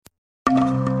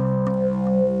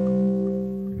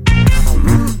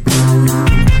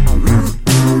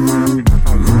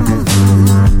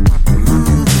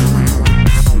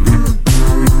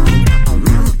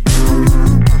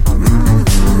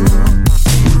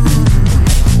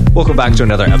Welcome back to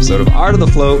another episode of Art of the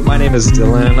Float. My name is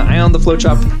Dylan. I own the Float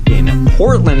Shop in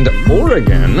Portland,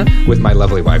 Oregon with my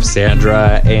lovely wife,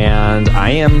 Sandra, and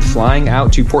I am flying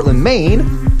out to Portland,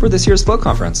 Maine for this year's Float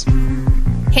Conference.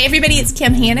 Hey everybody, it's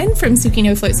Kim Hannon from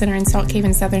Tsukino Float Center in Salt Cave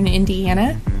in Southern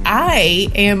Indiana. I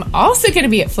am also going to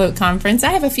be at Float Conference.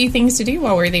 I have a few things to do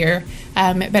while we're there,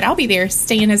 but I'll be there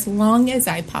staying as long as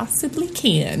I possibly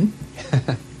can.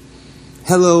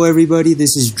 Hello everybody,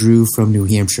 this is Drew from New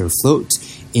Hampshire Float,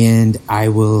 and I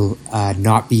will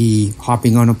not be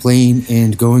hopping on a plane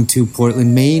and going to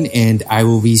Portland, Maine, and I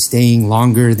will be staying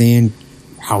longer than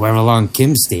however long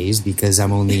Kim stays because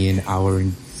I'm only an hour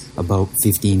and about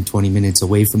 15-20 minutes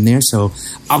away from there, so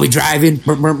I'll be driving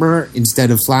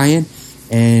instead of flying,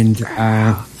 and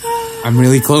I'm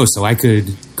really close, so I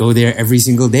could go there every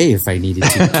single day if I needed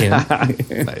to,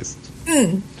 Kim. Nice.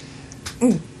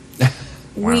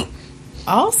 Wow. We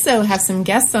also have some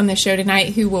guests on the show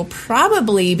tonight who will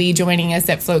probably be joining us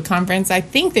at Float Conference. I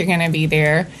think they're going to be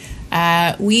there.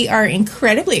 We are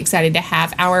incredibly excited to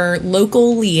have our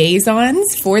local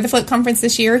liaisons for the Float Conference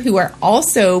this year who are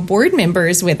also board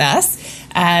members with us.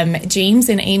 James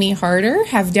and Amy Harder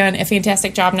have done a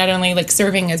fantastic job not only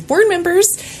serving as board members,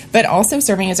 but also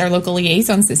serving as our local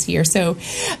liaisons this year. So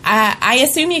I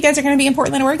assume you guys are going to be in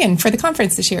Portland, Oregon for the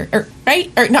conference this year,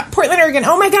 right? Or not Portland, Oregon.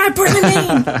 Oh my God, Portland,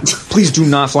 Maine. Please do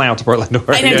not fly out to Portland,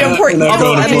 Oregon. I know, don't Portland.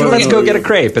 Let's go get a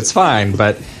crepe. It's fine,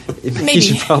 but maybe you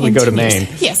should probably go to Maine.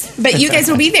 Yes, but you guys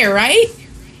will be there, right?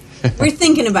 We're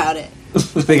thinking about it.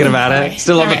 Thinking about it?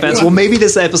 Still on the fence? Well, maybe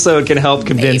this episode can help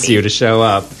convince you to show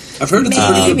up. I've heard it's a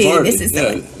pretty good party. This is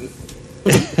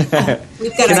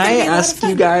Can I ask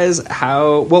you guys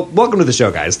how... Well, welcome to the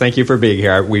show, guys. Thank you for being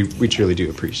here. We truly do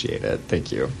appreciate it.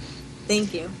 Thank you.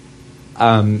 Thank you.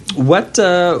 Well,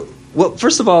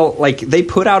 first of all, they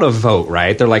put out a vote,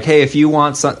 right? They're like, hey, if you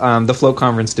want the Float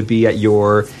Conference to be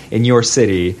in your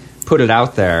city, put it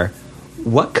out there.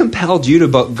 What compelled you to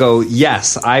go,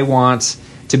 yes, I want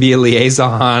to be a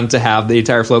liaison to have the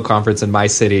entire Float Conference in my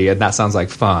city, and that sounds like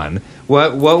fun.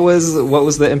 What was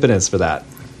the impetus for that?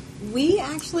 We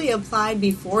actually applied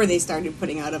before they started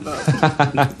putting out a vote.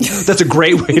 That's a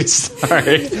great way to start.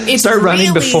 Start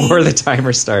running before the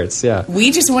timer starts. Yeah.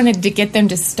 We just wanted to get them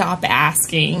to stop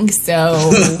asking.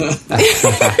 So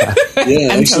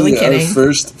yeah, I'm totally kidding. Our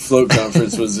first Float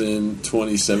Conference was in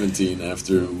 2017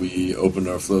 after we opened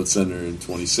our Float Center in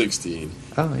 2016.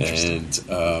 Oh, interesting.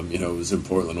 And it was in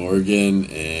Portland, Oregon,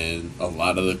 and a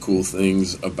lot of the cool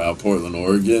things about Portland,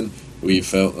 Oregon, we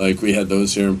felt like we had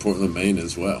those here in Portland, Maine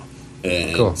as well.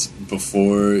 And cool.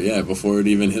 before it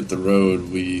even hit the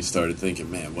road, we started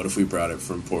thinking, man, what if we brought it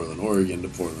from Portland, Oregon to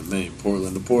Portland, Maine,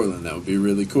 Portland to Portland? That would be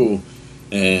really cool.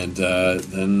 And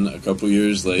then a couple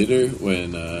years later,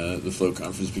 when the Float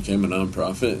Conference became a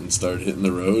nonprofit and started hitting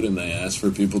the road and they asked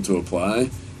for people to apply,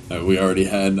 we already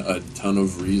had a ton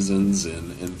of reasons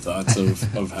and thoughts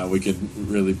of how we could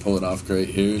really pull it off great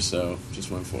here, so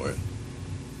just went for it.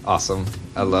 Awesome.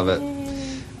 I love it.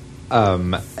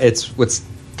 It's what's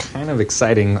kind of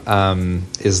exciting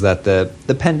is that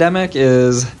the pandemic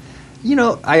is,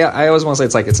 I always want to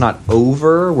say it's not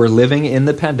over. We're living in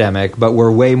the pandemic, but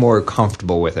we're way more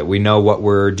comfortable with it. We know what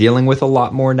we're dealing with a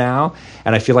lot more now,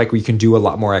 and I feel like we can do a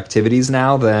lot more activities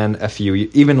now than a few,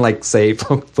 even say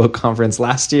Float Conference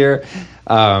last year.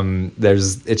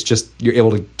 It's just you're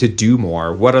able to do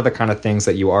more. What are the kind of things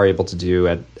that you are able to do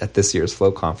at this year's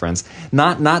Float Conference?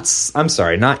 Not in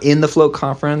the Float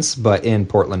Conference, but in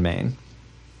Portland, Maine.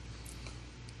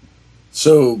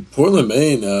 So Portland,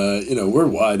 Maine, we're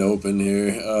wide open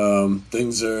here.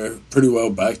 Things are pretty well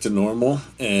back to normal,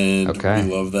 and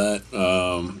we love that.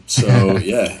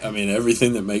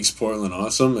 Everything that makes Portland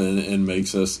awesome and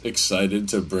makes us excited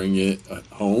to bring it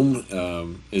home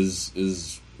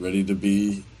is ready to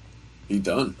be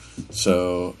done.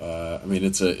 So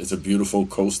it's a beautiful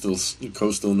coastal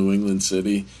New England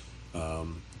city.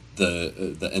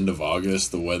 The end of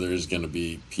August, the weather is going to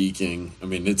be peaking. I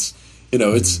mean, it's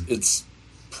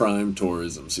prime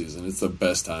tourism season. It's the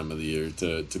best time of the year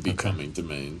to be coming to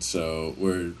Maine. So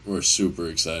we're super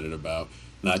excited about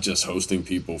not just hosting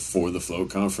people for the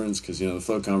Float Conference, because the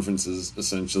Float Conference is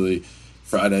essentially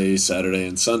Friday, Saturday,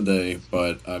 and Sunday.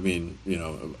 But a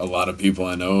lot of people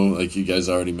I know, like you guys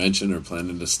already mentioned, are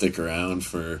planning to stick around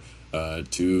for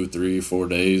 2, 3, 4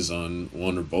 days on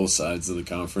one or both sides of the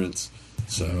conference.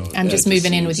 So I'm just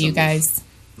moving in with you guys.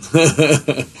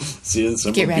 Seeing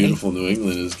some beautiful New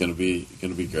England is going to be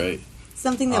great.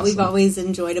 Something that we've always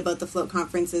enjoyed about the Float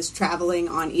Conference is traveling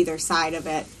on either side of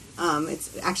it.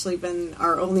 It's actually been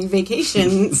our only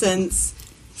vacation since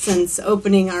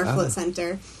opening our Float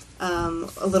Center.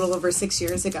 a little over 6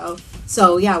 years ago.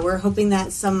 So yeah, we're hoping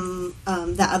that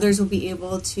that others will be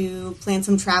able to plan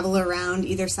some travel around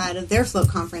either side of their float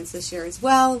conference this year as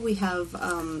well. We have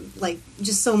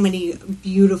just so many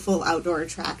beautiful outdoor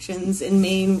attractions in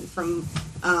Maine, from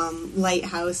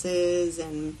lighthouses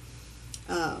and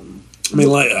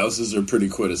lighthouses are pretty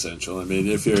quintessential. I mean,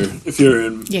 if you're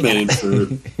in Maine for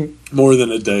more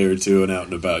than a day or two and out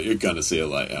and about, you're gonna see a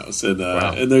lighthouse, and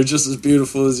and they're just as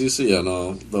beautiful as you see on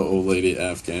all the old lady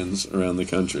Afghans around the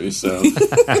country. So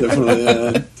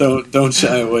definitely don't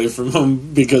shy away from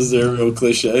them because they're real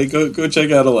cliche. Go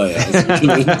check out a lighthouse. You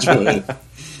can enjoy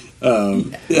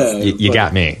it. You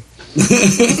got me.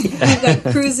 We've got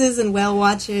cruises and whale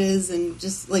watches and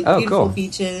just beautiful cool.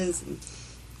 beaches.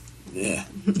 Yeah,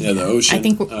 the ocean. I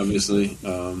think obviously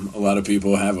a lot of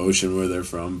people have ocean where they're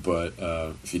from, but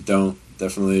if you don't,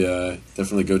 definitely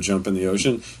go jump in the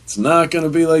ocean. It's not going to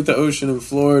be like the ocean in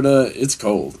Florida. It's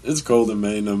cold. It's cold in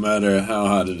Maine, no matter how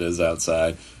hot it is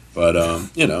outside. But a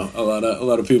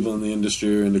lot of people in the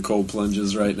industry are into cold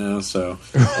plunges right now, so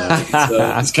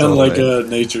it's kind of like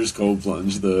nature's cold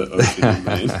plunge, the ocean in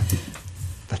Maine.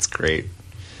 That's great.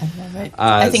 I love it.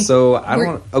 I think so. I don't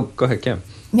want. Oh, go ahead, Kim.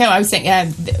 No, I was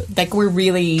saying, we're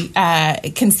really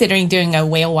considering doing a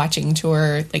whale watching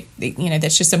tour.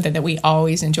 That's just something that we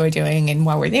always enjoy doing. And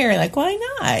while we're there, why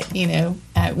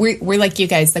not? We're like you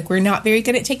guys. We're not very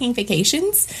good at taking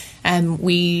vacations.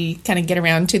 We kind of get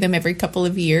around to them every couple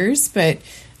of years. But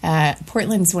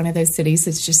Portland's one of those cities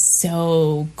that's just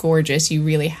so gorgeous. You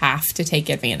really have to take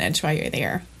advantage while you're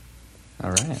there.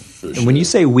 All right. And when you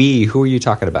say we, who are you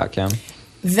talking about, Kim?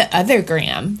 The other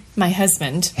Graham, my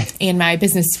husband and my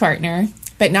business partner,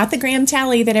 but not the Graham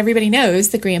Talley that everybody knows,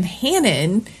 the Graham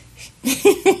Hannon.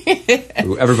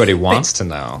 Who everybody wants to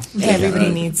know. Everybody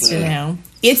needs to know.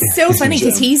 It's so funny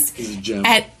because he's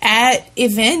at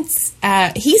events.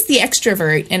 He's the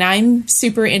extrovert, and I'm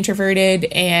super introverted.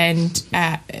 And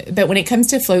but when it comes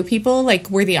to float people,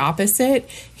 we're the opposite.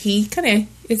 He kind of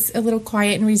is a little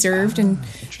quiet and reserved, and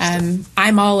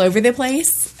I'm all over the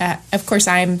place. Of course,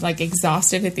 I'm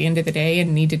exhausted at the end of the day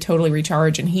and need to totally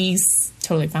recharge, and he's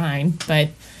totally fine. But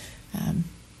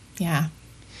yeah.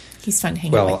 He's fun to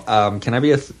hang out with. Well, can I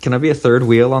be a third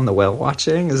wheel on the whale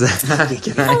watching? Is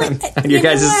that on your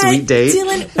guys' sweet date?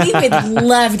 Dylan, we would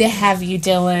love to have you,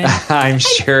 Dylan. I'm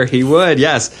sure he would.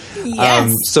 Yes.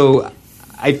 Yes. So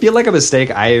I feel like a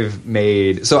mistake I've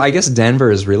made. So I guess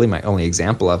Denver is really my only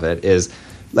example of it. Is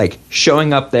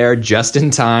showing up there just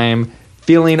in time,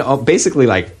 feeling basically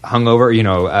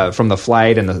hungover, from the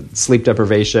flight and the sleep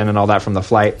deprivation and all that from the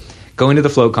flight. Going to the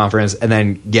float conference and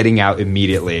then getting out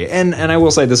immediately. And I will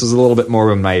say this was a little bit more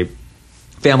when my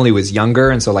family was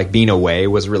younger. And so being away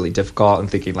was really difficult,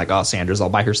 and thinking Sandra's all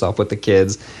by herself with the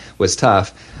kids was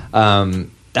tough.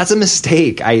 That's a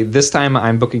mistake. This time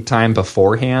I'm booking time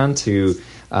beforehand to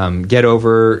get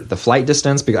over the flight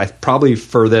distance, because I'm probably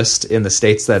furthest in the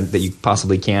States that you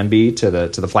possibly can be to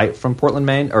the flight from Portland,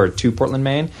 Maine, or to Portland,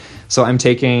 Maine. So I'm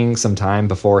taking some time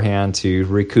beforehand to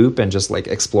recoup and just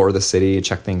explore the city,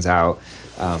 check things out,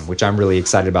 which I'm really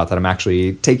excited about, that I'm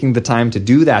actually taking the time to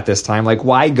do that this time.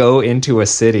 Why go into a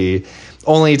city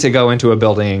only to go into a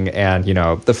building and,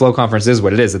 the Float Conference is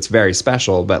what it is. It's very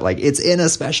special, but it's in a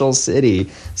special city.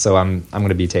 So I'm going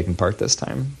to be taking part this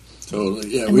time.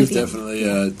 Totally. Yeah, we've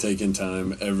definitely taken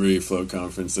time every Float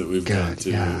Conference that we've gone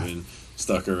to and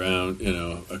stuck around,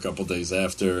 a couple days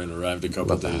after and arrived a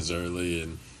couple days early,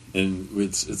 and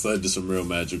it's led to some real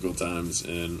magical times,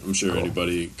 and I'm sure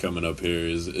anybody coming up here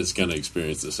is going to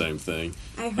experience the same thing.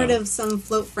 I heard of some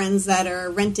float friends that are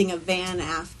renting a van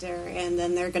after, and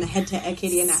then they're going to head to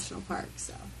Acadia National Park.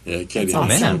 So yeah, Acadia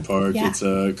National Park. Yeah. It's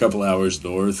a couple hours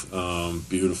north.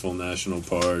 Beautiful national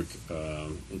park.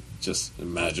 Just a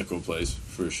magical place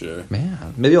for sure.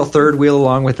 Man, maybe I'll third wheel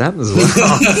along with them as well.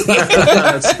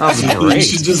 That sounds great. You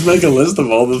should just make a list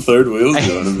of all the third wheels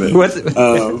you want to make.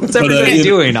 What's everybody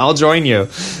doing? I'll join you.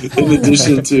 In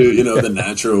addition to the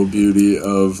natural beauty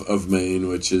of Maine,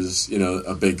 which is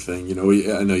a big thing.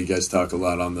 I know you guys talk a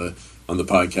lot on the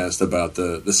podcast about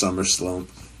the summer slump.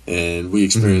 And we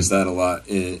experience that a lot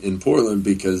in Portland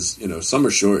because,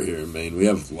 summer's short here in Maine. We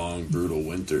have long, brutal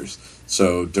winters.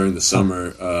 So during the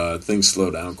summer, things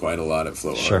slow down quite a lot at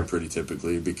Float Harbor pretty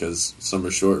typically, because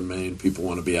summer's short in Maine. People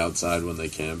want to be outside when they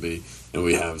can be. And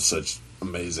we have such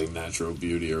amazing natural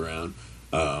beauty around.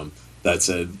 That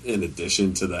said, in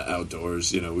addition to the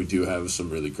outdoors, we do have some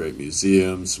really great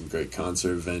museums, some great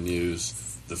concert venues.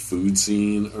 the food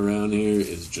scene around here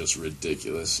is just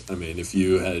ridiculous. I mean, if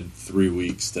you had 3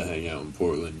 weeks to hang out in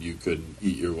Portland, you could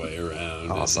eat your way around.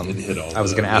 Awesome. And hit all. I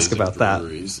was going to ask about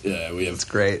breweries. that. Yeah, we have. It's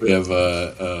great. We have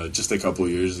just a couple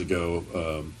years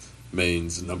ago,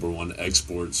 Maine's #1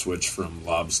 export switched from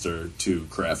lobster to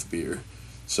craft beer.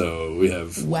 So we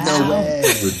have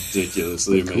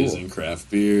ridiculously amazing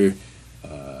craft beer.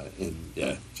 And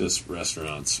just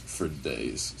restaurants for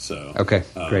days. So okay,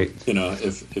 great.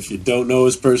 If you don't know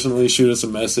us personally, shoot us a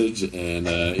message and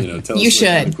tell us what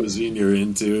kind of cuisine you're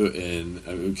into, and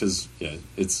because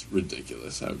it's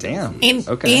ridiculous. Damn. And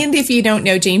if you don't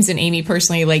know James and Amy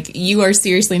personally, like, you are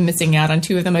seriously missing out on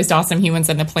two of the most awesome humans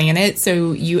on the planet.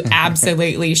 So you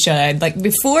absolutely should. Like,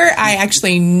 before I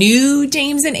actually knew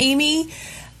James and Amy,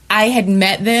 I had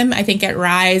met them, I think, at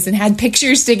Rise and had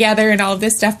pictures together and all of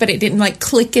this stuff, but it didn't like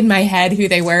click in my head who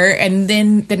they were. And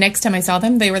then the next time I saw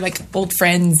them, they were like old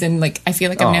friends, and like I feel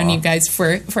like I've known you guys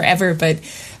for forever. But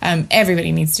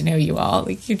everybody needs to know you all.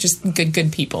 Like, you're just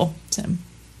good people. So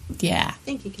yeah,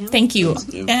 thank you, Kim. Thank you.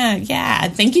 Yeah.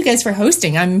 Thank you guys for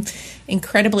hosting. I'm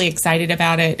incredibly excited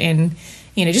about it, and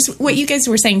just what you guys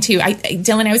were saying too.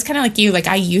 Dylan, I was kind of like you. Like,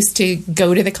 I used to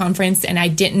go to the conference and I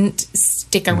didn't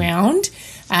stick around.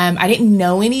 I didn't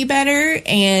know any better.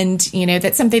 And,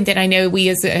 that's something that I know we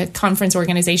as a conference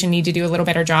organization need to do a little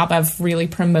better job of really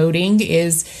promoting,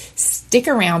 is stick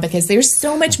around, because there's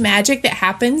so much magic that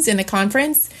happens in the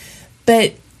conference.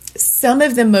 But some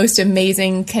of the most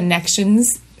amazing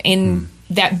connections in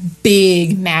that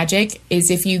big magic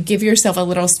is if you give yourself a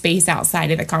little space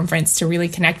outside of the conference to really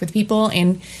connect with people.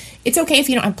 And it's okay if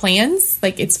you don't have plans.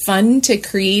 Like, it's fun to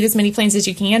create as many plans as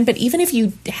you can. But even if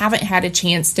you haven't had a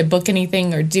chance to book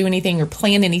anything or do anything or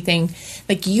plan anything,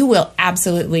 like, you will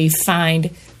absolutely find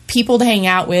people to hang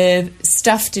out with,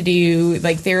 stuff to do.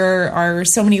 Like, there are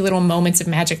so many little moments of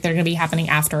magic that are going to be happening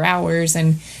after hours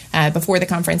and before the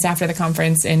conference, after the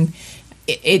conference. And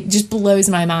it just blows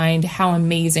my mind how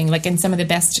amazing, like, and some of the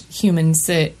best humans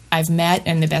that I've met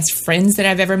and the best friends that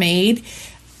I've ever made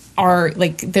are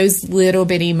like those little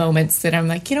bitty moments that I'm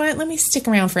like, you know what, let me stick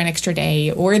around for an extra day.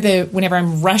 Or whenever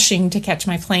I'm rushing to catch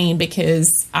my plane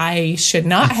because I should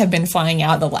not have been flying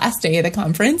out the last day of the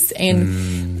conference,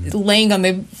 and laying on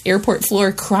the airport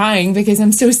floor crying because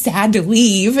I'm so sad to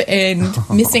leave and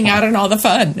missing out on all the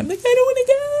fun. I'm like, I don't want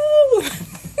to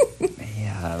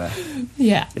go.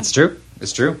 Yeah. It's true.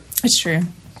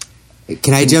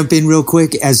 Can I jump in real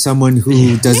quick as someone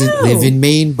who doesn't live in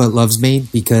Maine but loves Maine?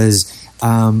 Because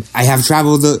I have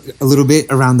traveled a little bit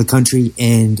around the country,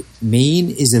 and Maine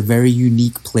is a very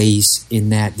unique place in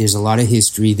that there's a lot of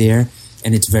history there,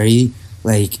 and it's very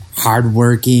like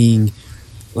hardworking,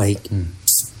 like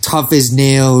tough as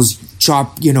nails.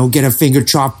 Get a finger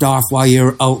chopped off while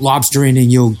you're out lobstering,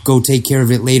 and you'll go take care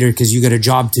of it later because you got a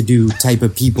job to do type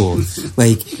of people.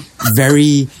 Like,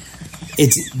 very.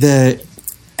 It's the.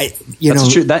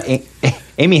 That's true. That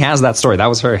Amy has that story. That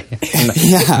was her.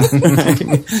 Yeah.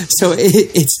 Right. So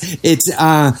it's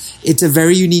a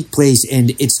very unique place,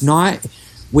 and it's not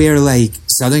where like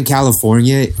Southern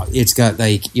California. It's got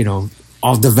like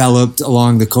all developed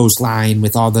along the coastline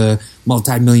with all the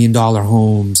multi-million-dollar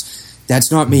homes. That's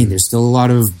not Maine. There's still a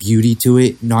lot of beauty to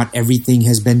it. Not everything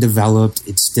has been developed.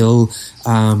 It's still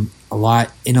in a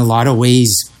lot of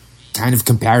ways, kind of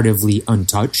comparatively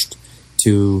untouched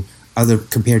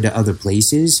compared to other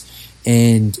places.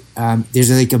 And there's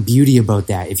like a beauty about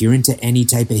that. If you're into any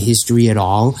type of history at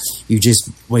all, you just,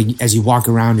 as you walk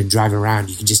around and drive around,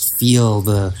 you can just feel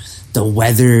the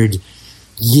weathered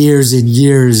years and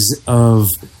years of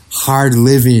hard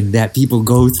living that people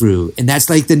go through. And that's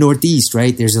like the Northeast,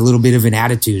 right? There's a little bit of an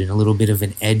attitude and a little bit of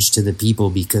an edge to the people,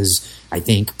 because I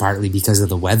think partly because of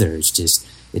the weather. It's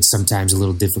sometimes a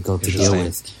little difficult to deal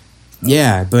with.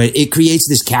 Yeah, but it creates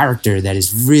this character that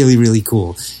is really, really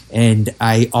cool. And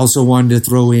I also wanted to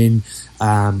throw in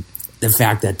the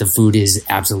fact that the food is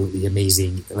absolutely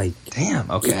amazing. Like, damn,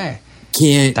 okay.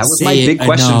 That was my big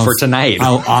question for tonight.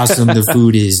 How awesome the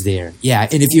food is there. Yeah,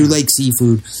 and if you like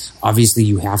seafood, obviously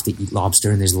you have to eat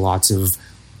lobster, and there's lots of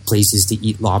places to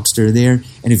eat lobster there.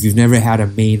 And if you've never had a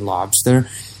Maine lobster,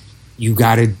 you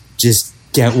got to just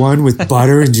get one with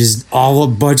butter and just a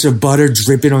bunch of butter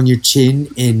dripping on your chin,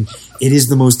 and it is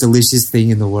the most delicious thing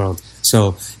in the world.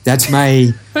 So that's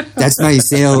my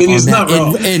sale. I mean, he's not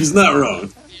wrong. He's not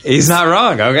wrong. He's not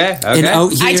wrong. Okay.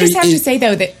 I just have to say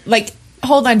though that, like,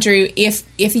 hold on, Drew. If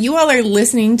you all are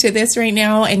listening to this right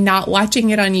now and not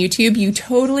watching it on YouTube, you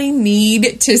totally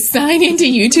need to sign into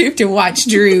YouTube to watch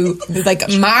Drew like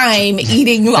mime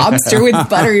eating lobster with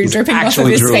butter dripping off of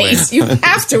his face. You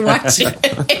have to watch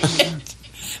it.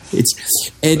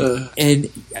 and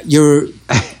you're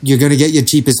gonna get your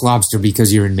cheapest lobster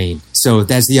because you're in Maine. So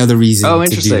that's the other reason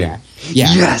to do that.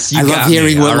 Yeah, yes, I love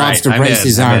hearing what lobster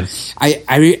prices are.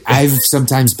 I'm I've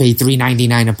sometimes paid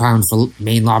 $3.99 a pound for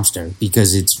Maine lobster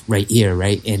because it's right here,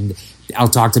 right? And I'll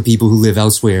talk to people who live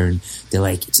elsewhere, and they're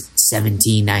like, it's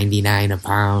 $17.99 a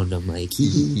pound. I'm like,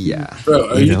 yeah.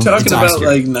 Bro, are you talking about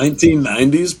like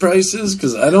 1990s prices?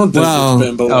 Because I don't think it's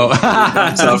been below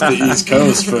 $3 off the East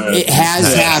Coast for it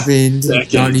has happened.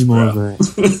 decades, Not anymore, bro.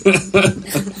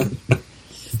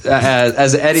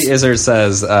 As Eddie Izzard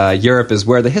says, Europe is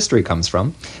where the history comes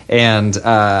from. And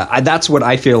that's what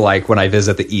I feel like when I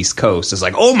visit the East Coast. It's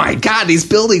like, oh my God, these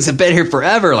buildings have been here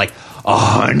forever. Like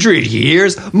 100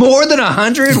 years? More than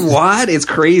 100? What? It's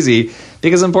crazy.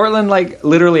 Because in Portland, like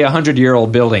literally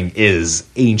 100-year-old building is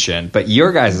ancient. But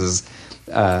your guys'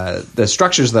 the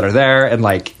structures that are there and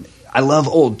like I love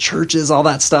old churches, all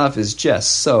that stuff is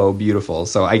just so beautiful.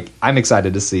 So I'm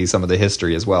excited to see some of the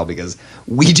history as well because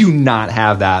we do not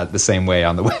have that the same way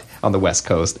on the West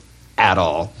Coast at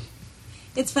all.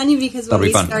 It's funny because when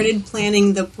we started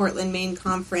planning the Portland, Maine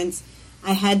conference,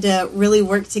 I had to really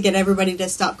work to get everybody to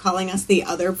stop calling us the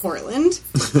other Portland.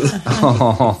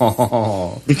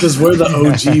 Because we're the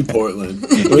OG Portland.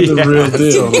 We're the real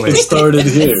deal. Totally. It started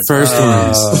here. First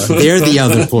ones. They're the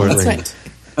other Portland.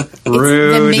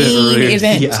 Rude. The main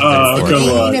event.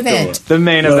 Yeah. The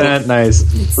main event. Nice.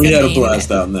 We had a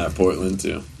blast out in that Portland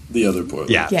too. The other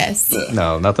Portland. Yeah. Yes.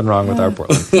 No, nothing wrong with our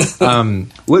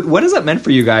Portland. What has that meant for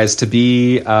you guys to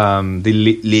be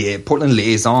the Portland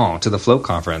liaison to the Float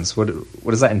Conference? What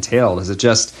does that entail? Is it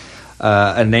just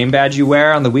a name badge you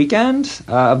wear on the weekend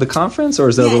of the conference, or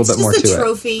is there a little bit more to it? It's just a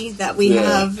trophy that we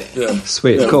have. Yeah.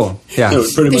 Sweet. Cool. Yeah.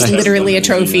 There's literally a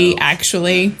trophy,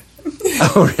 actually.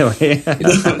 Oh, really?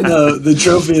 No, the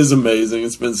trophy is amazing.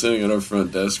 It's been sitting at our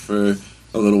front desk for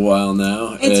a little while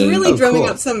now. It's really drumming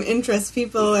up some interest.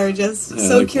 People are just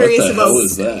so curious about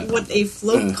what a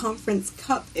float conference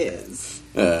cup is.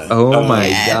 Oh my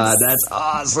God, that's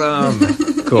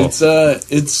awesome! Cool.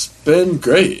 It's been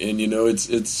great, and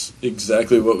it's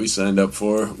exactly what we signed up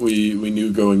for. We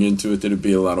knew going into it that it'd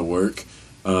be a lot of work.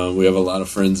 We have a lot of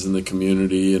friends in the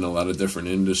community and a lot of different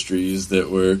industries that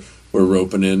we're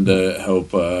roping in to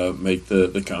help make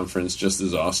the conference just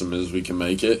as awesome as we can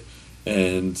make it.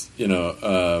 And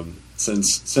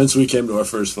since we came to our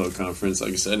first float conference,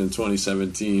 like I said, in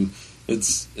 2017,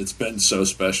 it's been so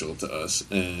special to us.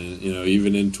 And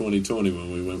even in 2020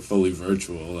 when we went fully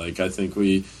virtual, like I think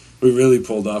we really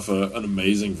pulled off an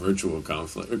amazing virtual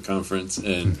conference,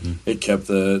 and it kept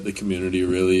the community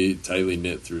really tightly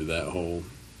knit through that whole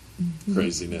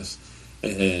craziness.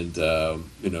 And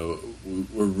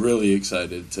we're really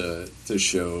excited to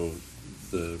show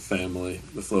the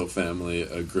Float family,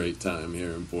 a great time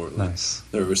here in Portland. Nice.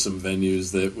 There were some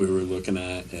venues that we were looking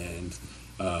at, and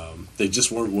they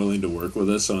just weren't willing to work with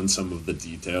us on some of the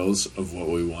details of what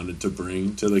we wanted to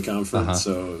bring to the conference.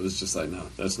 So it was just like, no,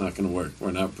 that's not going to work.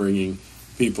 We're not bringing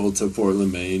people to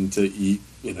Portland, Maine to eat,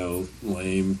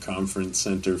 lame conference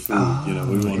center food. We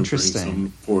want to bring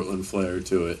some Portland flair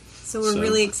to it. So we're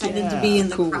really excited to be in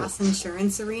the Cross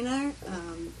Insurance Arena,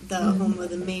 the home of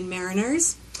the Maine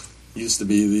Mariners. Used to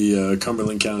be the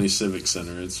Cumberland County Civic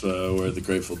Center. It's where the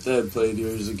Grateful Dead played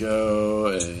years ago,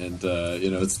 and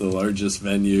it's the largest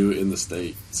venue in the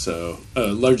state. So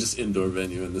largest indoor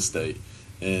venue in the state.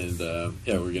 And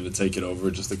we're going to take it over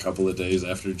just a couple of days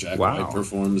after Jack White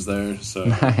performs there. So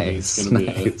nice.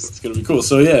 It's going to be cool.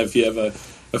 So if you have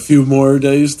a few more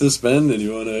days to spend and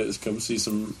you want to come see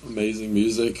some amazing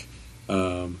music,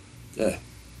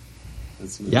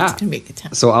 It's going to be a good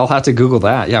time. So I'll have to Google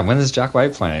that. Yeah, when is Jack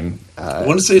White playing? I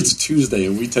want to say it's Tuesday,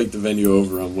 and we take the venue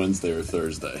over on Wednesday or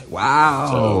Thursday. Wow.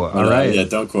 So, all right. Yeah,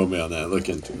 don't quote me on that. Look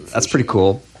into it. That's pretty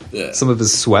cool. Yeah. Some of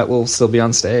his sweat will still be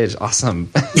on stage. Awesome.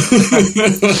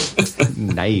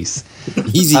 Nice.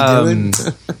 Easy, Dylan.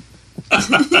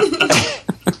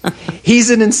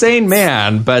 He's an insane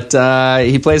man, but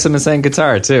he plays some insane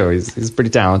guitar, too. He's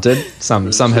pretty talented,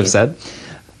 some have said.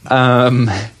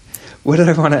 What did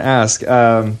I want to ask?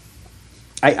 I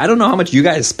don't know how much you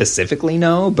guys specifically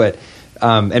know, but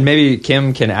and maybe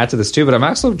Kim can add to this too. But I'm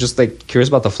also just curious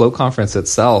about the Float Conference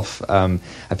itself. I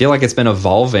feel like it's been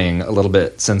evolving a little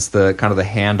bit since the kind of the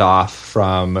handoff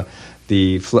from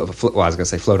the I was going to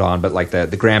say Float On, but like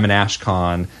the Graham and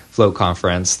Ashcon Float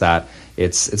Conference. That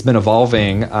it's been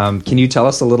evolving. Can you tell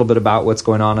us a little bit about what's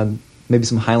going on and maybe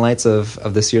some highlights of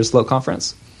this year's Float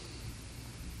Conference?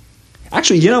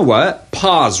 Actually, you know what?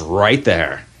 Pause right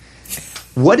there.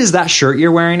 What is that shirt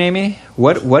you're wearing, Amy?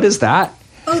 What is that?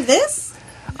 Oh, this?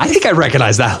 I think I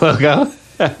recognize that logo.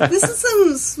 This is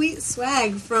some sweet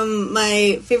swag from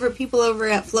my favorite people over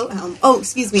at Float Helm. Oh,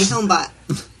 excuse me, Helmbot.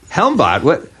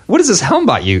 Helmbot? What is this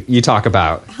Helmbot you talk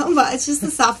about? Helmbot, it's just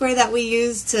the software that we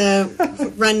use to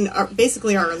run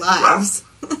basically our lives.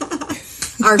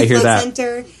 Our I hear Float that.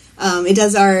 Center. It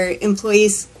does our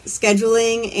employees'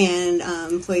 scheduling, and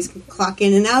employees can clock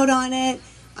in and out on it.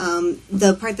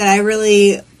 The part that I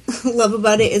really love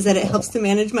about it is that it helps to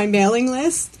manage my mailing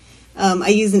list. I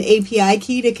use an API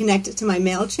key to connect it to my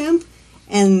MailChimp.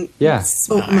 And Yeah.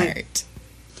 Smart.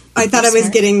 I thought I was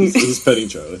getting... This is petting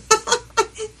Charlie.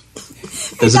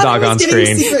 There's a I thought I dog was on getting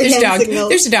screen. secret There's a hand dog. signals.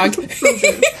 There's a dog.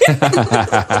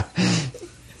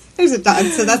 There's a dog,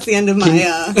 so that's the end of my...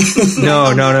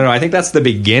 No. I think that's the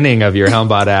beginning of your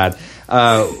Helmbot ad.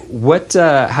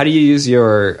 How do you use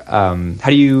your Helmbot?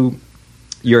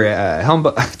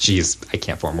 Jeez, I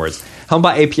can't form words.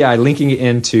 Helmbot API linking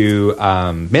into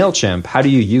Mailchimp. How do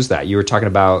you use that? You were talking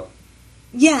about.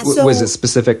 Yeah, so... Was it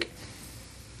specific?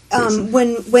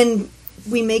 When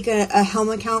we make a Helm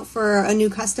account for a new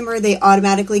customer, they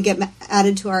automatically get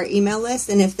added to our email list,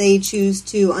 and if they choose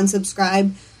to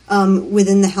unsubscribe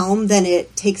within the Helm, then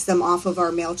it takes them off of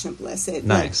our MailChimp list. It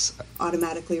Nice.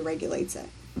 automatically regulates it.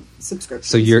 Subscription.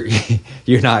 So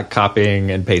you're not copying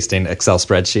and pasting Excel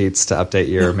spreadsheets to update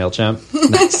your Mailchimp?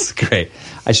 Nice, great.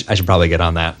 I should probably get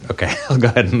on that. Okay, I'll go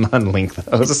ahead and unlink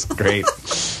those. Great.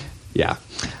 Yeah.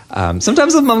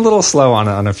 Sometimes I'm a little slow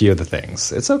on a few of the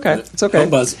things. It's okay. It's okay.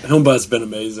 Helmbot's been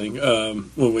amazing.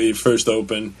 When we first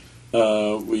opened,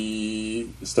 we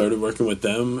started working with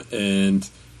them, and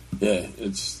yeah,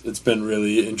 it's been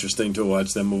really interesting to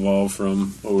watch them evolve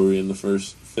from what were we in the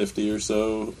first 50 or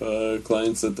so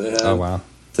clients that they have. Oh wow.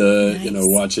 To Nice.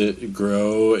 watch it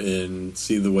grow and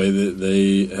see the way that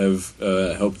they have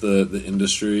helped the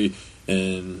industry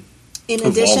and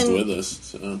evolved with us.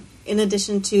 So. In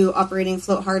addition to operating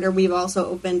Float Harder, we've also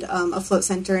opened a float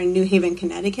center in New Haven,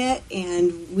 Connecticut,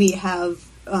 and we have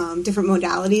different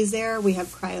modalities there. We have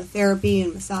cryotherapy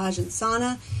and massage and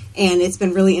sauna, and it's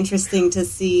been really interesting to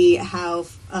see how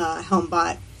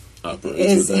Helmbot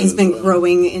has been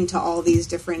growing into all these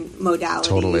different modalities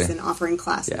Totally. and offering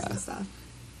classes Yeah. and stuff.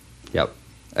 Yep.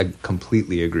 I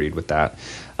completely agreed with that.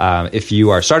 If you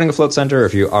are starting a float center, or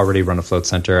if you already run a float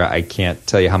center, I can't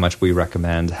tell you how much we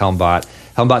recommend Helmbot.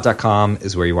 Helmbot.com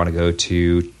is where you want to go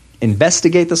to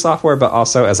investigate the software, but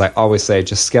also, as I always say,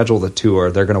 just schedule the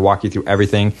tour. They're going to walk you through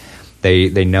everything.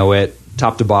 They know it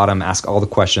top to bottom, ask all the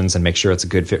questions, and make sure it's a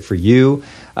good fit for you.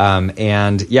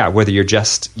 And yeah, whether you're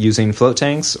just using float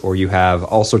tanks or you have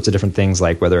all sorts of different things,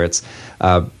 like whether it's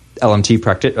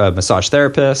LMT massage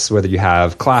therapists, whether you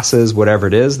have classes, whatever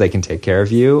it is, they can take care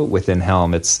of you within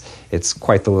Helm. It's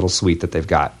quite the little suite that they've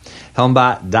got.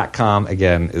 Helmbot.com,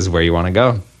 again, is where you want to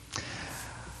go.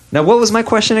 Now, what was my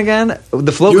question again?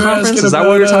 The float conference? Is that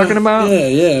what you're talking about?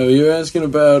 Yeah. You were asking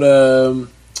about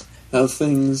how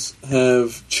things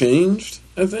have changed,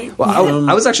 I think. Well,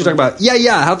 I was actually talking about,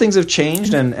 how things have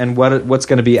changed and what's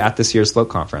going to be at this year's float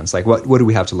conference. Like, what do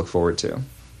we have to look forward to?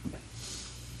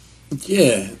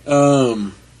 Yeah,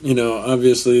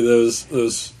 obviously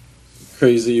those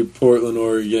crazy Portland,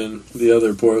 Oregon, the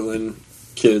other Portland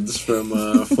kids from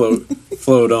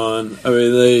Float On. I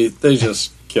mean, they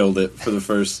just killed it for the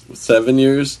first 7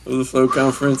 years of the Float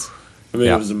Conference. I mean,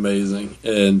 It was amazing,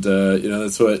 and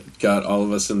that's what got all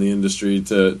of us in the industry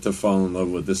to fall in love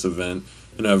with this event.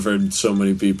 And I've heard so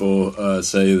many people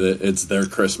say that it's their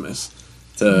Christmas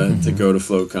to go to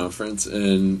Float Conference,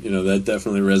 and that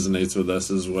definitely resonates with us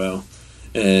as well.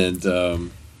 And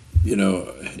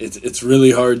it's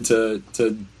really hard to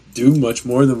do much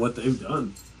more than what they've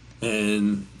done,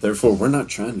 and therefore we're not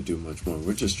trying to do much more.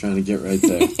 We're just trying to get right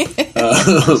there.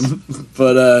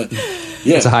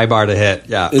 Yeah, it's a high bar to hit.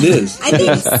 Yeah, it is. I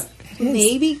think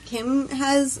maybe Kim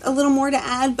has a little more to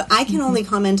add, but I can only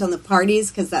comment on the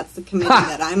parties because that's the committee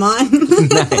that I'm on.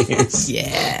 Nice.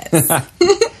 Yes.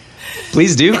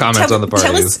 Please do comment on the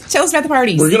parties. Tell us about the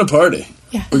parties. We're gonna party.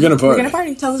 Yeah. We're gonna party. We're gonna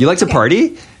party. Tell us You like to okay.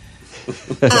 party?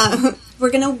 We're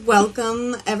going to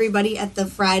welcome everybody at the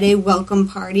Friday welcome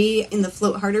party in the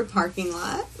Float Harder parking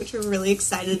lot, which we're really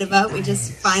excited about. We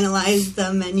just finalized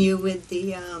the menu with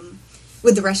the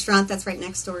restaurant that's right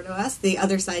next door to us. The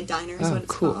Other Side Diner is what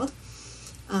it's called.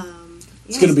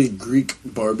 It's going to be Greek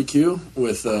barbecue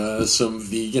with some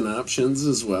vegan options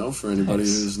as well for anybody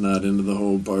who's not into the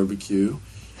whole barbecue.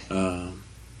 We'll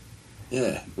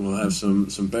have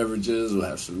some beverages. We'll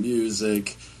have some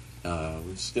music. We're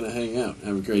just going to hang out,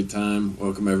 have a great time,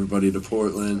 welcome everybody to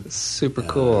Portland. Super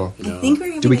cool. I think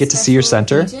we're Do we get to see your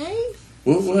center? DJ?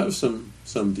 We'll have some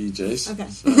some DJs. Okay.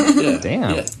 So, yeah.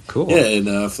 Damn, yeah. cool. Yeah,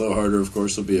 and Flow Harder, of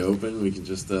course, will be open. We can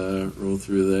just roll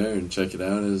through there and check it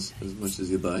out as much as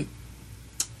you'd like.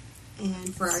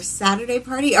 And for our Saturday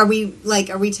party, are we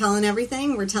telling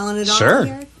everything? We're telling it all Sure.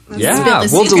 here? Let's Yeah, spill the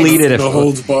we'll secrets. delete it No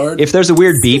holds barred. if there's a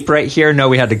weird beep right here. No,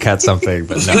 we had to cut something,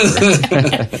 but no.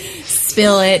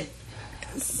 Spill it.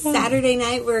 Saturday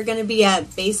night, we're going to be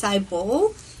at Bayside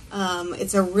Bowl.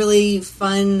 It's a really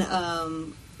fun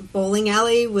bowling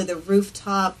alley with a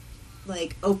rooftop,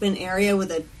 open area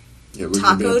with a Yeah, we're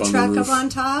gonna be taco up on the truck roof. up on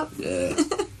top. Yeah,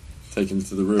 taking it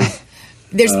to the roof.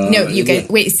 There's no, you yeah. guys.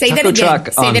 Wait, say Taco that again.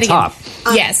 truck Say on that again. top.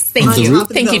 Yes, thank on you. top of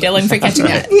the Thank you, building. Dylan, for catching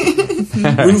that.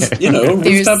 Rooftop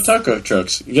There's- taco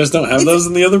trucks. You guys don't have those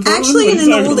in the other Portland? Actually, What in are you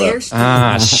an talking old about? airstrip.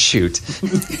 Ah, shoot.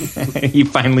 You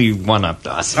finally one-upped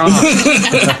us.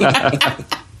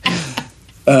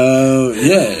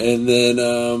 Yeah, and then,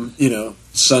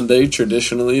 Sunday,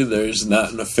 traditionally, there's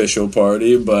not an official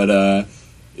party, but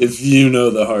if you know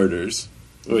the Harders,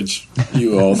 which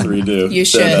you all three do, You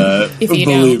should, then, if you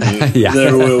believe know. me, Yeah.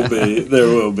 there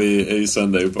will be a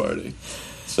Sunday party.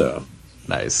 So,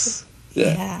 Nice.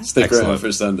 Yeah. stick around Excellent.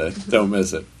 for Sunday. Don't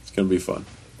miss it. It's going to be fun.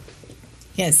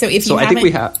 Yeah. So if So you I haven't, think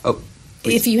we have... Oh,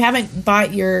 if you haven't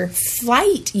bought your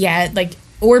flight yet,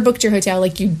 or booked your hotel,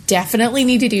 you definitely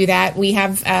need to do that. We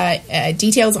have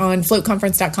details on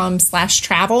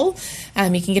floatconference.com/travel.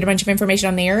 You can get a bunch of information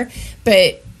on there.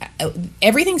 But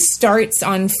everything starts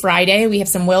on Friday. We have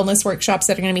some wellness workshops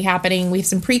that are going to be happening. We have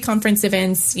some pre-conference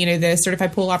events, the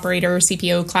Certified Pool Operator,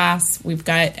 CPO class. We've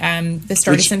got the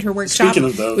Starter Center workshop, Speaking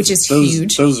of those, which is those,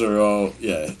 huge. Those are all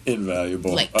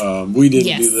invaluable. We didn't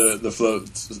Yes. do the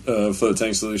float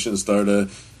tank solution starter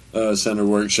center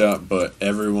workshop, but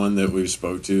everyone that we've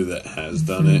spoke to that has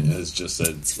done it has just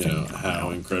said how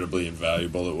incredibly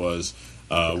invaluable it was.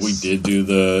 We did do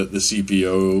the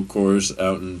CPO course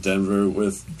out in Denver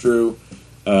with Drew.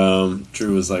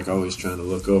 Drew was always trying to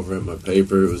look over at my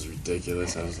paper. It was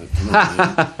ridiculous. I was like, come on,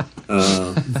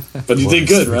 man. But he did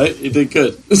good, right? He did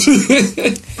good.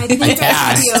 I think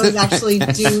our studio is actually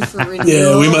due for renewal.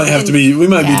 Yeah, we might have to be. We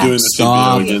might Yeah. be doing the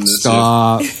CPO again this year.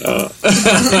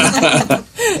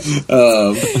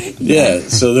 Yeah,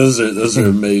 so those are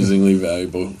amazingly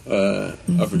valuable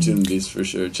opportunities for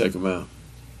sure. Check them out.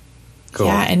 cool.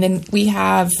 Yeah, and then we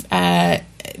have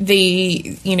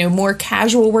the more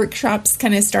casual workshops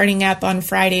kind of starting up on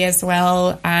Friday as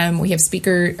well. We have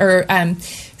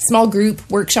small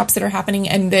group workshops that are happening,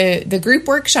 and the group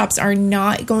workshops are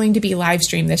not going to be live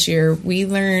streamed this year. We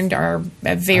learned a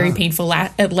very painful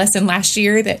lesson last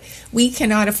year that we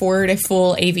cannot afford a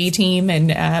full AV team,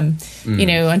 and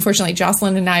unfortunately,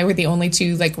 Jocelyn and I were the only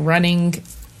two running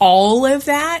all of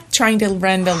that, trying to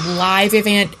run the live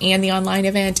event and the online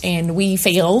event, and we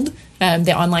failed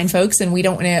the online folks, and we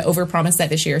don't want to overpromise that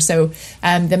this year. So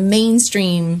the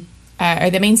mainstream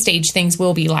or the main stage things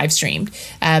will be live streamed,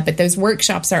 but those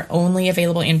workshops are only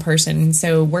available in person.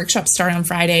 So workshops start on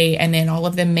Friday, and then all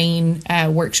of the main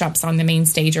workshops on the main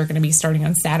stage are going to be starting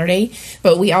on Saturday.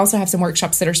 But we also have some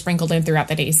workshops that are sprinkled in throughout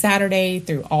the day Saturday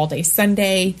through all day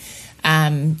Sunday.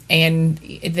 And then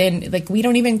we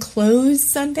don't even close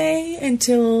Sunday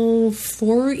until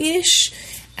 4-ish.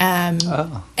 And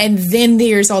then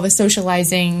there's all the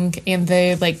socializing and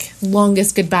the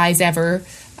longest goodbyes ever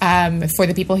for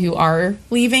the people who are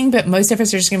leaving. But most of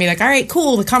us are just gonna be all right,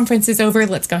 cool, the conference is over,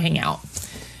 let's go hang out.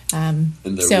 And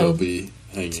there will be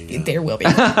hanging out. There will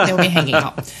be hanging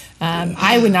out.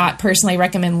 I would not personally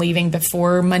recommend leaving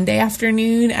before Monday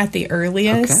afternoon at the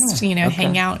earliest.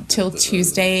 Hang out till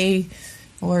Tuesday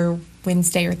or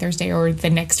Wednesday or Thursday or the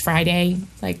next Friday,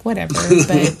 whatever.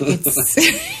 But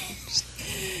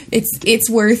it's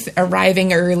worth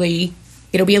arriving early.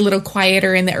 It'll be a little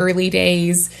quieter in the early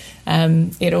days.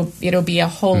 It'll be a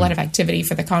whole lot of activity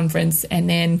for the conference, and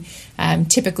then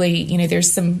typically,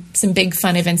 there's some big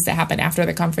fun events that happen after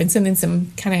the conference, and then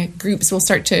some kind of groups will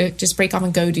start to just break off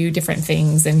and go do different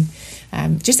things, and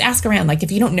just ask around.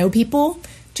 If you don't know people,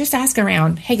 just ask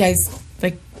around. Hey guys,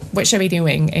 what should I be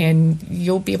doing? And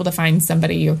you'll be able to find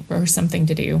somebody or something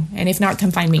to do. And if not,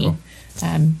 come find me.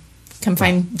 Come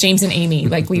find James and Amy.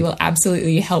 We will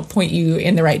absolutely help point you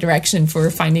in the right direction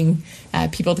for finding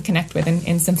people to connect with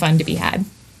and some fun to be had.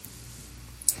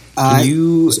 Go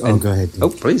ahead. Oh,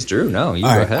 please, Drew. No, you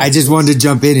All go right. ahead. I just wanted to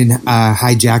jump in and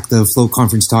hijack the Float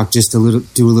Conference talk just to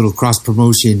do a little cross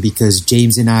promotion, because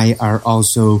James and I are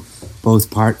also both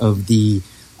part of the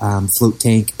Float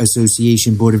Tank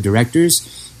Association Board of Directors,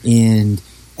 and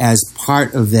as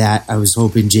part of that, I was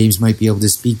hoping James might be able to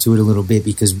speak to it a little bit,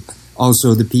 because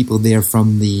also the people there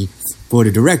from the Board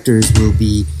of Directors will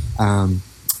be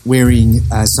wearing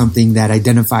something that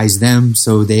identifies them,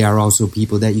 so they are also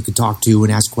people that you could talk to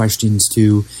and ask questions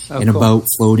to cool. about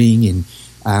floating. And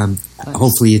Nice.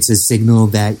 hopefully it's a signal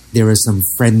that there are some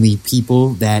friendly people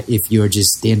that if you're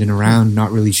just standing around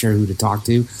not really sure who to talk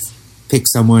to, pick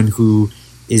someone who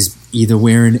is either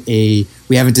wearing we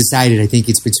haven't decided. I think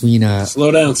it's between a... Slow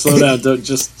down. Don't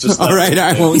just. All right,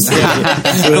 I won't say it.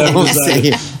 I won't say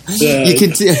it. Yeah, You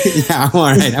can yeah, all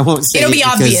right, I won't say it. It'll be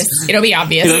because obvious. It'll be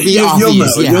obvious. It'll be You'll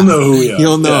obvious. know. Yeah. You'll know who we are.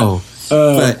 You'll know.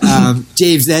 Yeah. But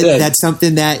James, Yeah. that's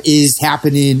something that is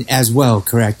happening as well,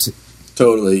 correct?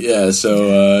 Totally, yeah.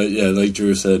 So, like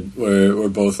Drew said, we're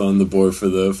both on the board for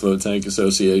the Float Tank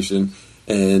Association,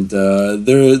 and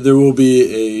there will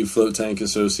be a Float Tank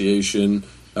Association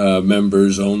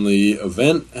members only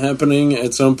event happening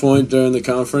at some point during the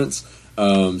conference.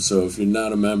 So if you're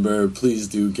not a member, please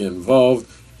do get involved.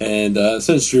 And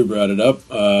since Drew brought it up,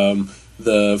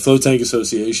 the Float Tank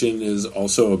Association is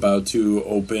also about to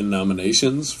open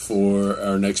nominations for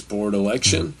our next board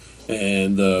election.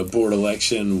 And the board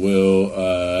election will,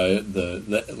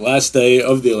 the last day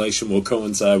of the election will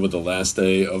coincide with the last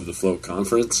day of the Float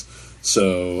Conference.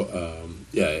 So,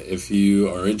 if you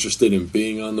are interested in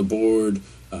being on the board,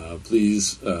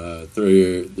 please throw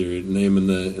your name in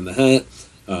the hat.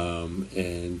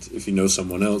 And if you know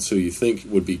someone else who you think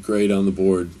would be great on the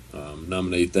board,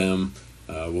 nominate them.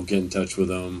 We'll get in touch with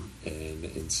them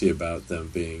and see about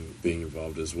them being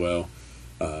involved as well.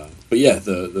 But yeah,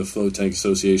 the Float Tank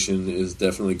Association is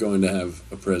definitely going to have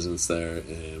a presence there,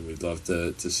 and we'd love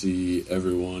to see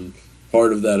everyone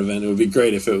part of that event. It would be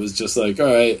great if it was just like, all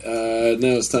right,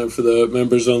 now it's time for the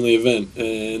members only event,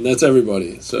 and that's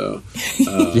everybody. So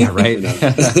Yeah, right. You know.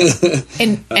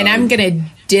 And I'm going to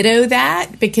ditto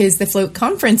that because the Float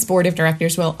Conference Board of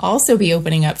Directors will also be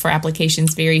opening up for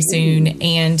applications very soon.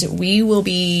 And we will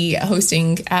be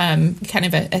hosting kind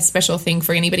of a special thing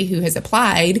for anybody who has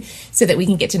applied so that we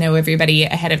can get to know everybody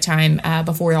ahead of time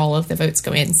before all of the votes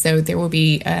go in. So there will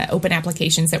be open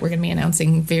applications that we're going to be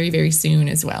announcing very, very soon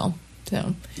as well.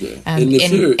 So, Yeah. And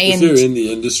if you're in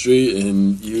the industry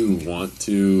and you want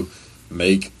to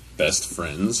make best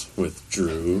friends with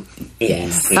Drew and,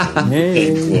 Yes. and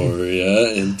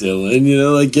Gloria and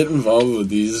Dylan, get involved with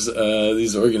these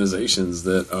organizations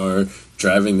that are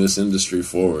driving this industry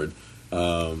forward.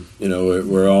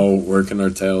 We're all working our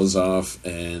tails off,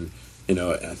 and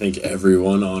I think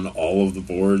everyone on all of the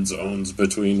boards owns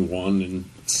between 1 and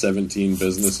 17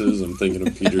 businesses. I'm thinking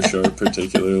of Peter Sharp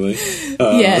particularly.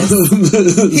 Yes.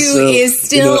 Who is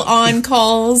still on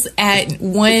calls at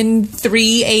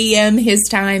 3 a.m. his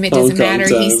time. It doesn't Hong Kong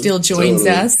matter. He time. still joins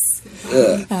Totally. us.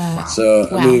 Yeah. So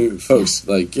Wow. I mean, folks,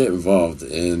 get involved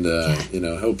and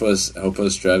help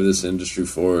us drive this industry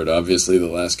forward. Obviously, the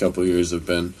last couple of years have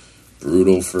been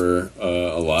brutal for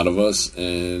a lot of us,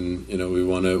 and we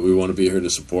want to be here to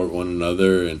support one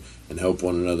another and help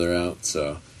one another out.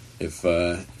 So if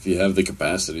you have the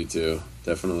capacity to,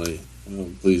 definitely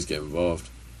please get involved.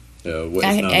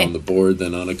 If not on the board,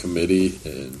 then on a committee.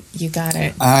 And You got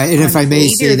it. And if I may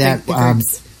say that, the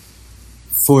groups.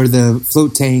 for the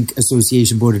Float Tank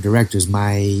Association Board of Directors,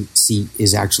 my seat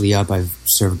is actually up. I've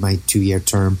served my 2-year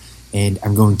term, and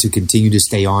I'm going to continue to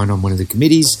stay on one of the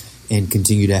committees and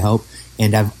continue to help.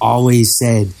 And I've always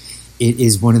said it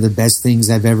is one of the best things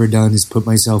I've ever done is put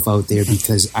myself out there,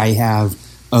 because I have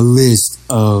a list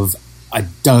of a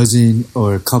dozen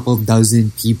or a couple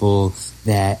dozen people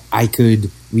that I could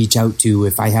reach out to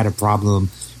if I had a problem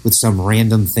with some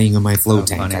random thing on my float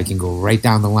tank. Funny. I can go right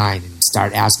down the line and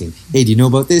start asking, hey, do you know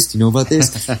about this? Do you know about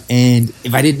this? And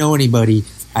if I didn't know anybody,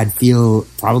 I'd feel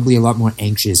probably a lot more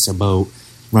anxious about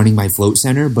running my float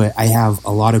center, but I have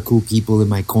a lot of cool people in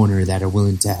my corner that are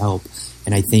willing to help.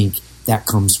 And I think that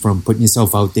comes from putting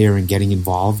yourself out there and getting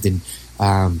involved. And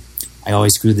I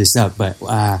always screw this up, but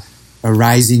a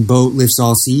rising boat lifts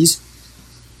all seas.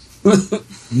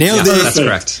 Nailed it. That's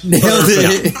correct. Nailed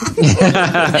it.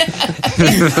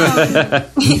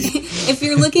 If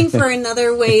you're looking for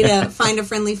another way to find a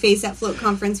friendly face at Float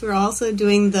Conference, we're also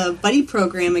doing the Buddy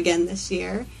program again this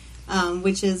year,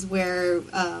 which is where,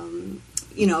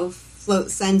 Float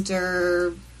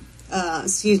Center,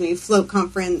 Float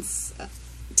Conference.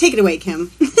 Take it away,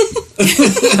 Kim.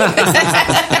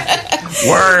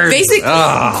 Words.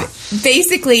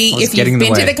 Basically, if you've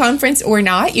been to the conference or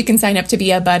not, you can sign up to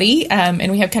be a buddy.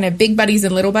 And we have kind of big buddies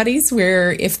and little buddies,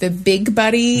 where if the big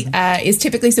buddy is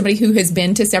typically somebody who has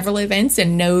been to several events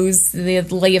and knows the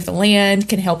lay of the land,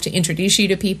 can help to introduce you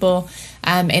to people.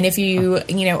 And if you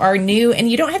are new, and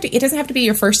you don't have to, it doesn't have to be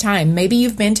your first time. Maybe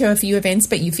you've been to a few events,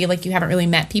 but you feel like you haven't really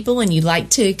met people and you'd like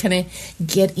to kind of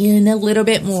get in a little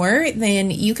bit more,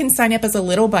 then you can sign up as a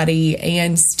little buddy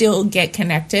and still get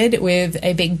connected with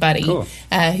a big buddy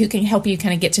who can help you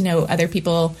kind of get to know other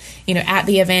people, at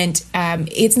the event.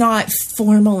 It's not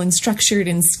formal and structured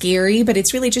and scary, but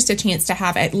it's really just a chance to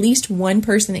have at least one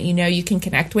person that you can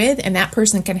connect with, and that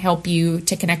person can help you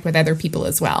to connect with other people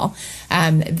as well.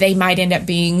 They might end up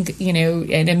being,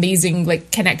 an amazing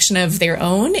connection of their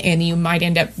own, and you might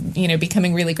end up,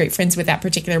 becoming really great friends with that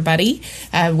particular buddy,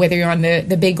 whether you're on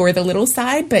the big or the little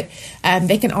side. But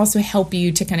they can also help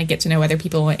you to kind of get to know other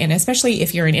people, and especially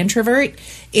if you're an introvert,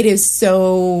 it is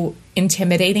so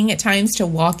intimidating at times to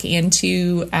walk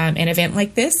into an event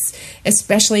like this,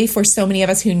 especially for so many of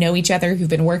us who know each other, who've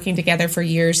been working together for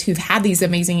years, who've had these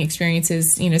amazing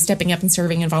experiences, stepping up and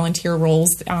serving in volunteer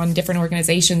roles on different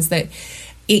organizations, that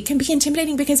it can be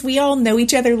intimidating because we all know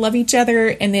each other, love each other,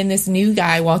 and then this new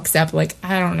guy walks up like,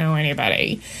 I don't know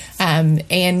anybody.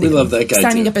 And we love that guy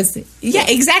signing too. up as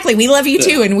exactly. We love you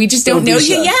too, and we just don't know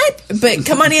you yet. But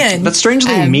come on in. But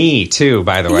strangely, me too.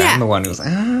 By the way, I'm the one who's I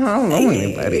don't know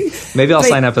anybody. Maybe I'll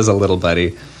sign up as a little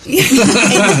buddy. You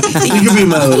can be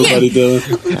my little buddy,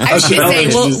 Dylan. I should say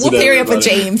we'll pair you up with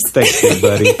James. Thanks, good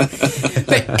buddy.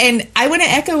 And I want to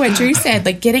echo what Drew said.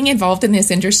 Getting involved in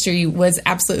this industry was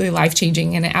absolutely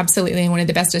life-changing, and absolutely one of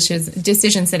the best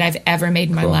decisions that I've ever made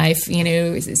in my life.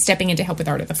 Stepping in to help with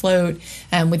Art of the Float,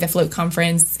 with the Float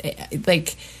Conference.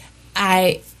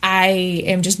 I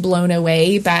am just blown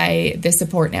away by the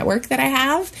support network that I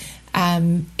have.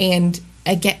 And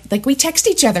again, we text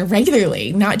each other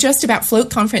regularly, not just about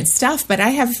Float Conference stuff, but I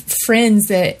have friends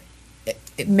that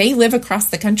may live across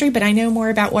the country, but I know more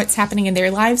about what's happening in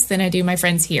their lives than I do my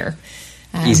friends here.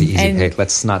 Easy. Hey,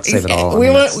 let's not save it all. We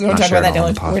won't talk about that,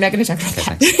 Dylan. We're not going to talk about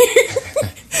that.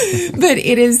 But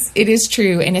it is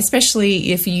true. And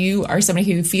especially if you are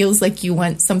somebody who feels like you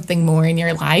want something more in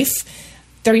your life,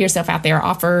 throw yourself out there,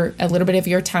 offer a little bit of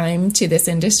your time to this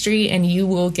industry, and you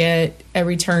will get a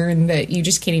return that you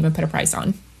just can't even put a price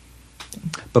on.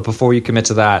 But before you commit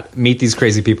to that, meet these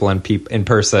crazy people in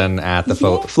person at the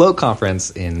Float Conference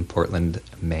in Portland,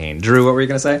 Maine. Drew, what were you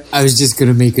going to say? I was just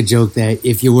going to make a joke that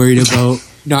if you're worried about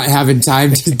not having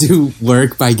time to do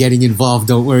work by getting involved,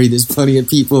 don't worry. There's plenty of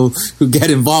people who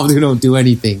get involved who don't do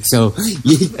anything. So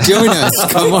join us.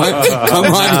 Come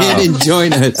on in and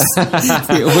join us.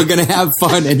 We're going to have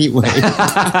fun anyway.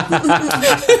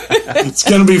 It's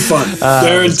going to be fun.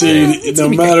 Guaranteed. No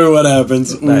matter what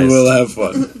happens, we will have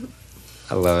fun.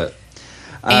 I love it.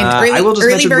 And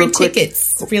early bird quick,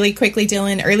 tickets, really quickly,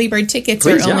 Dylan. Early bird tickets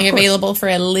are only available for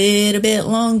a little bit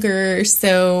longer.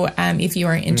 So if you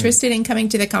are interested in coming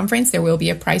to the conference, there will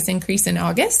be a price increase in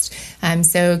August.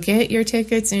 So get your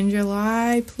tickets in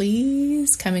July,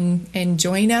 please. Come and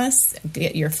join us.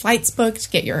 Get your flights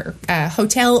booked. Get your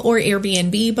hotel or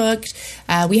Airbnb booked.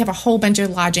 We have a whole bunch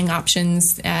of lodging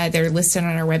options that are listed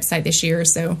on our website this year.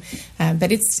 So,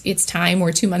 but it's time.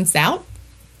 We're 2 months out.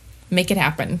 Make it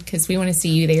happen, because we want to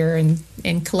see you there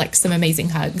and collect some amazing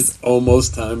hugs. It's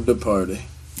almost time to party.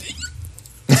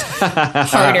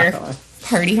 Harder.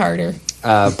 Party harder.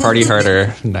 Party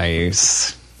harder.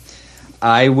 Nice.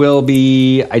 I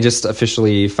just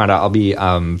officially found out I'll be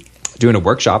doing a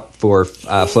workshop for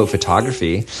float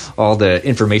photography. All the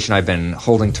information I've been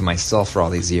holding to myself for all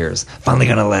these years, finally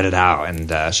going to let it out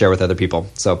and share with other people.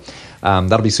 So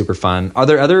that'll be super fun. Are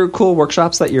there other cool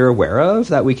workshops that you're aware of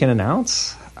that we can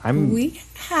announce? We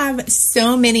have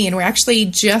so many, and we're actually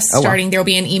just starting. There will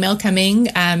be an email coming.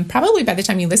 Probably by the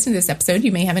time you listen to this episode,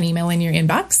 you may have an email in your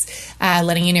inbox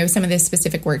letting you know some of the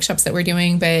specific workshops that we're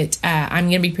doing. But I'm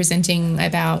going to be presenting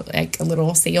about a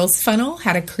little sales funnel,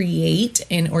 how to create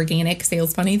an organic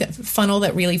sales funnel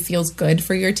that really feels good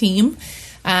for your team.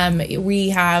 We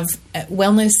have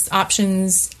wellness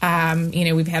options.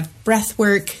 We have breath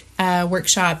work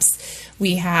workshops.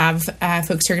 We have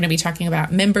folks who are going to be talking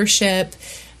about membership.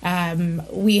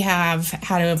 We have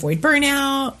how to avoid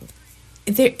burnout.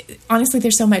 Honestly,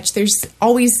 there's so much. There's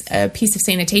always a piece of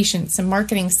sanitation, some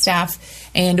marketing stuff,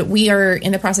 and we are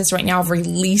in the process right now of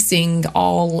releasing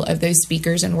all of those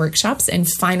speakers and workshops and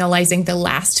finalizing the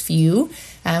last few.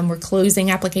 We're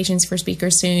closing applications for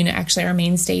speakers soon. Actually, our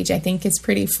main stage, I think, is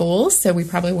pretty full, so we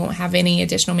probably won't have any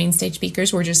additional main stage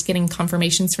speakers. We're just getting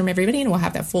confirmations from everybody, and we'll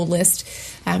have that full list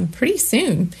pretty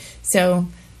soon. So,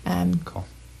 cool.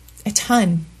 a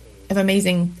ton of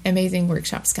amazing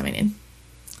workshops coming in.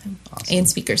 Awesome. And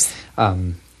speakers.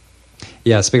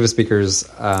 Yeah, speaking of speakers,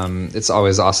 it's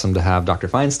always awesome to have Dr.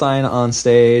 Feinstein on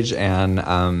stage,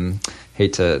 and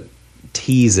hate to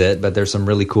tease it, but there's some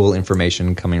really cool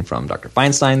information coming from Dr.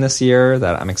 Feinstein this year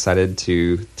that I'm excited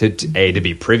to A, to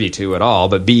be privy to at all,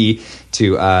 but B,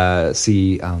 to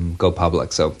see go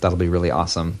public. So that'll be really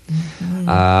awesome.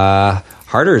 Mm-hmm.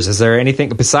 Hearters, is there anything,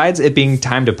 besides it being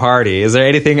time to party, is there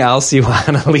anything else you want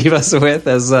to leave us with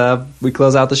as we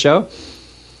close out the show?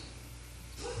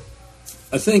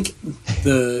 I think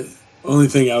the only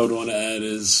thing I would want to add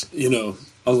is,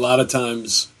 a lot of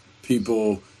times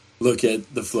people look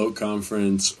at the Float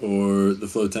Conference or the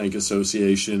Float Tank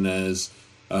Association as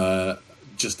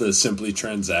just a simply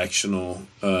transactional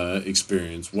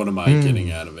experience. What am I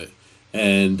getting out of it?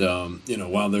 And,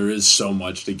 while there is so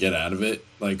much to get out of it,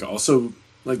 also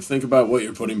think about what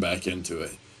you're putting back into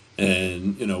it.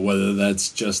 And, whether that's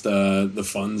just the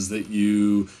funds that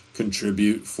you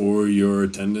contribute for your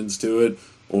attendance to it,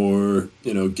 or,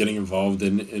 getting involved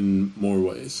in more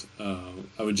ways.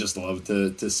 I would just love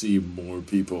to see more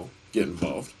people get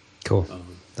involved. Cool.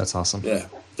 That's awesome. Yeah,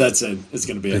 that's it. It's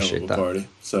going to be a hell of a party.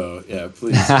 So, yeah,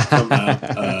 please come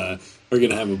out. We're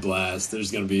going to have a blast.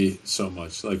 There's going to be so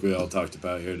much, like we all talked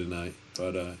about here tonight.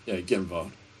 But, yeah, get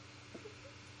involved.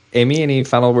 Amy, any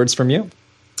final words from you?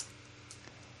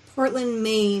 Portland,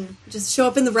 Maine. Just show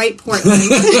up in the right Portland.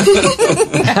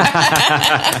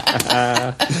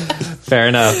 Fair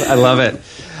enough. I love it.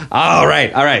 All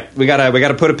right. We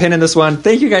gotta put a pin in this one.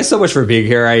 Thank you guys so much for being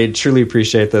here. I truly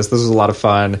appreciate this. This was a lot of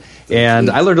fun, and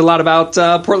I learned a lot about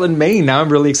Portland, Maine. Now I'm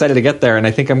really excited to get there, and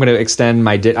I think I'm going to extend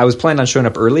my day. I was planning on showing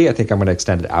up early. I think I'm going to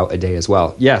extend it out a day as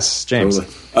well. Yes, James.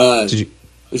 Totally.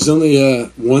 There's only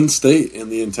one state in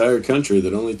the entire country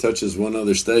that only touches one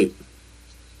other state.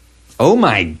 Oh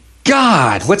my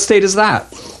God! What state is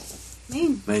that?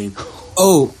 Maine.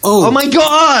 Oh my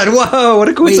God! Whoa! What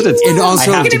a coincidence! Wait, and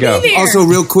also, I have to go. Also,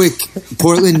 real quick,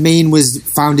 Portland, Maine was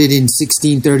founded in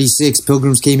 1636.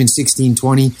 Pilgrims came in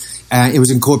 1620. It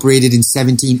was incorporated in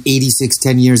 1786,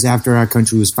 10 years after our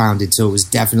country was founded. So it was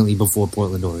definitely before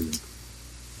Portland, Oregon.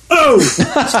 Oh!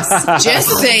 Just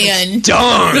saying.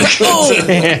 Dunk! Oh.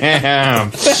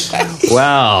 Damn.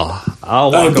 Well, I'll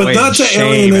walk away. But not to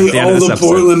alienate all the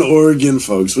Portland, Oregon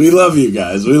folks. We love you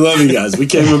guys. We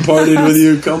came and partied with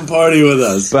you. Come party with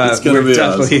us. But it's gonna we're be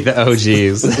definitely awesome. The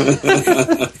OGs.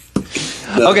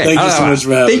 Okay. Thank you so much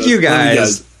for having us. Thank you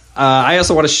guys. I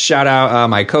also want to shout out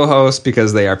my co-hosts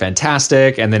because they are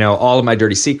fantastic and they know all of my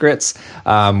dirty secrets,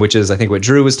 which is I think what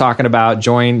Drew was talking about.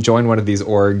 Join one of these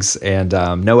orgs and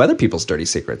know other people's dirty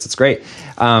secrets. It's great.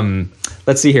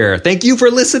 Let's see here. Thank you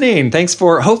for listening. Thanks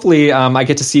for hopefully I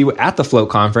get to see you at the Float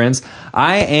Conference.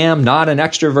 I am not an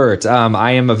extrovert.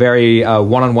 I am a very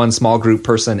one-on-one small group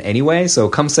person anyway. So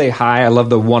come say hi. I love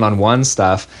the one-on-one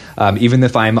stuff. Even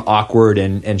if I'm awkward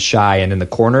and shy and in the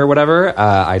corner or whatever,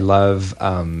 I love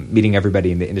meeting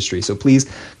everybody in the industry. So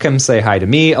please come say hi to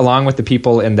me along with the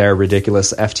people in their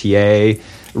ridiculous FTA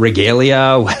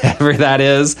regalia, whatever that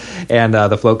is, and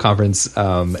the Float Conference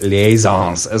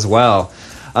liaisons as well.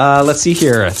 Let's see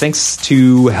here. Thanks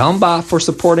to Helmbach for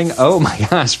supporting. Oh my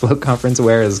gosh, Float Conference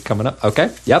Wear is coming up.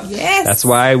 Okay. Yep. Yes. That's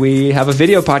why we have a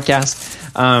video podcast.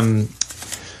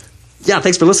 Yeah,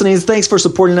 thanks for listening. Thanks for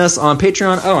supporting us on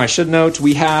Patreon. Oh, I should note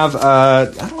we have, I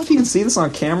don't know if you can see this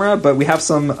on camera, but we have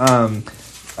some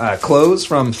clothes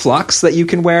from Flux that you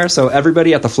can wear. So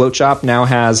everybody at the Float Shop now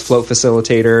has Float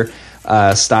Facilitator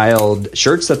styled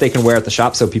shirts that they can wear at the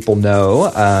shop so people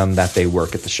know that they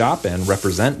work at the shop and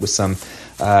represent with some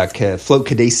Float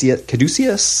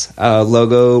Caduceus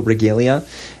logo regalia.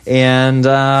 And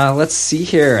let's see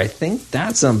here. I think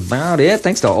that's about it.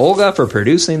 Thanks to Olga for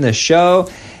producing this show.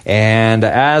 And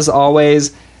as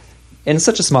always, in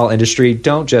such a small industry,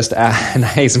 don't just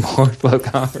nice more Float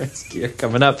Conference gear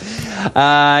coming up.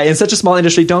 In such a small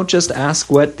industry, don't just ask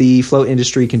what the float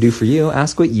industry can do for you.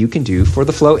 Ask what you can do for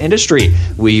the float industry.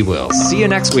 We will see you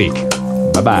next week.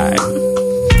 Bye-bye.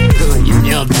 You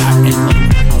nailed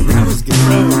that.